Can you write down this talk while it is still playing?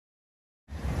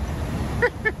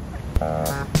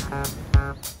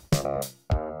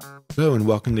Hello and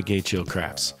welcome to Gay Chill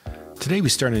Crafts. Today we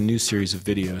start a new series of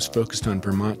videos focused on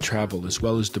Vermont travel as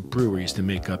well as the breweries that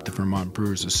make up the Vermont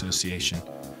Brewers Association.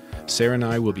 Sarah and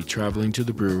I will be traveling to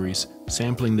the breweries,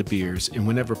 sampling the beers, and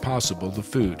whenever possible the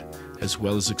food, as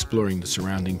well as exploring the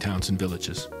surrounding towns and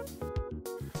villages.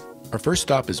 Our first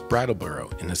stop is Brattleboro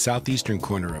in the southeastern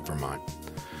corner of Vermont.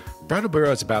 Brattleboro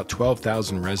has about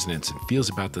 12,000 residents and feels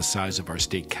about the size of our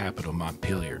state capital,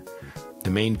 Montpelier. The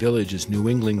main village is New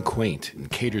England quaint and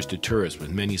caters to tourists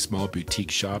with many small boutique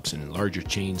shops and larger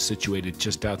chains situated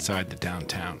just outside the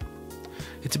downtown.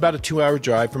 It's about a 2-hour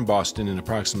drive from Boston and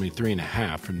approximately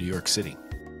 3.5 from New York City.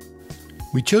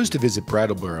 We chose to visit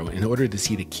Brattleboro in order to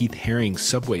see the Keith Haring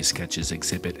Subway Sketches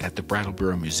exhibit at the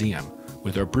Brattleboro Museum,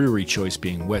 with our brewery choice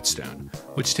being Whetstone,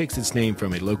 which takes its name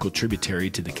from a local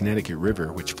tributary to the Connecticut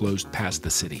River which flows past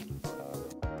the city.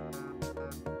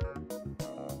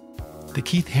 The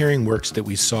Keith Haring works that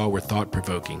we saw were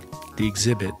thought-provoking. The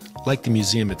exhibit, like the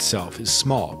museum itself, is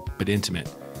small but intimate.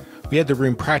 We had the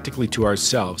room practically to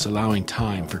ourselves, allowing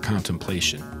time for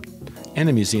contemplation. And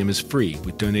the museum is free,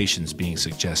 with donations being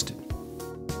suggested.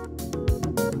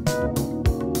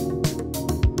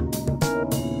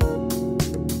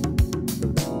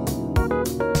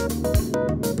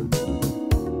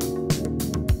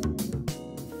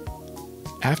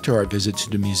 After our visit to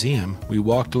the museum, we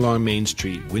walked along Main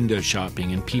Street, window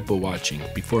shopping and people watching,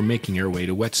 before making our way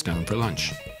to Whetstone for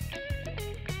lunch.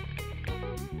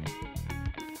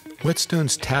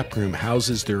 Whetstone's tap room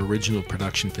houses their original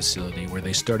production facility where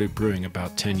they started brewing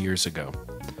about 10 years ago.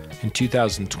 In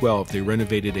 2012, they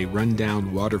renovated a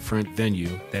rundown waterfront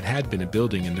venue that had been a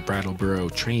building in the Brattleboro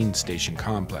train station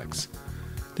complex.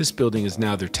 This building is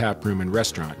now their tap room and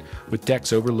restaurant, with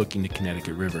decks overlooking the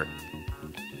Connecticut River.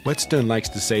 Whetstone likes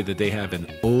to say that they have an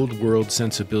old-world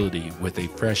sensibility with a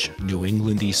fresh New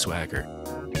England-y swagger.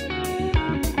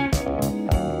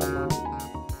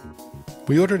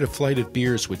 We ordered a flight of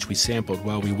beers which we sampled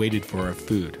while we waited for our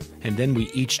food, and then we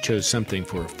each chose something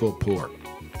for a full pour.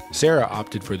 Sarah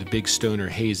opted for the Big Stoner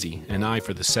Hazy, and I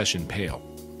for the Session Pale.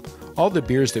 All the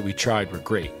beers that we tried were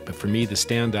great, but for me the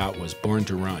standout was Born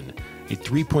to Run, a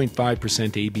 3.5%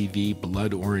 ABV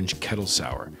blood orange kettle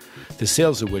sour, the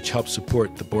sales of which help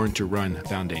support the Born to Run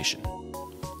Foundation.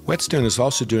 Whetstone is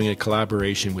also doing a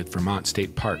collaboration with Vermont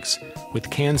State Parks, with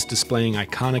cans displaying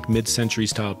iconic mid-century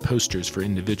style posters for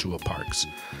individual parks.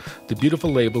 The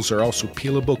beautiful labels are also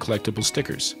peelable collectible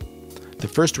stickers. The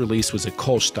first release was a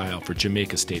Kolsch style for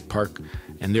Jamaica State Park,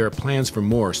 and there are plans for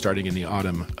more starting in the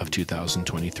autumn of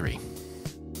 2023.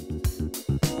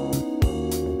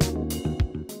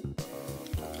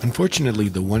 Unfortunately,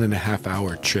 the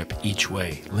 1.5-hour trip each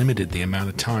way limited the amount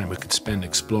of time we could spend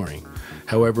exploring.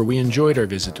 However, we enjoyed our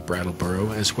visit to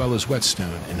Brattleboro as well as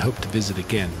Whetstone and hope to visit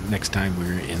again next time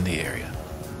we're in the area.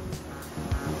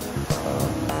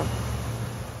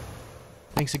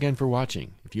 Thanks again for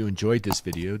watching. If you enjoyed this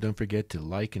video, don't forget to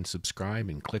like and subscribe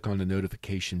and click on the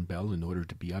notification bell in order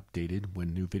to be updated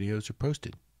when new videos are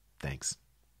posted. Thanks.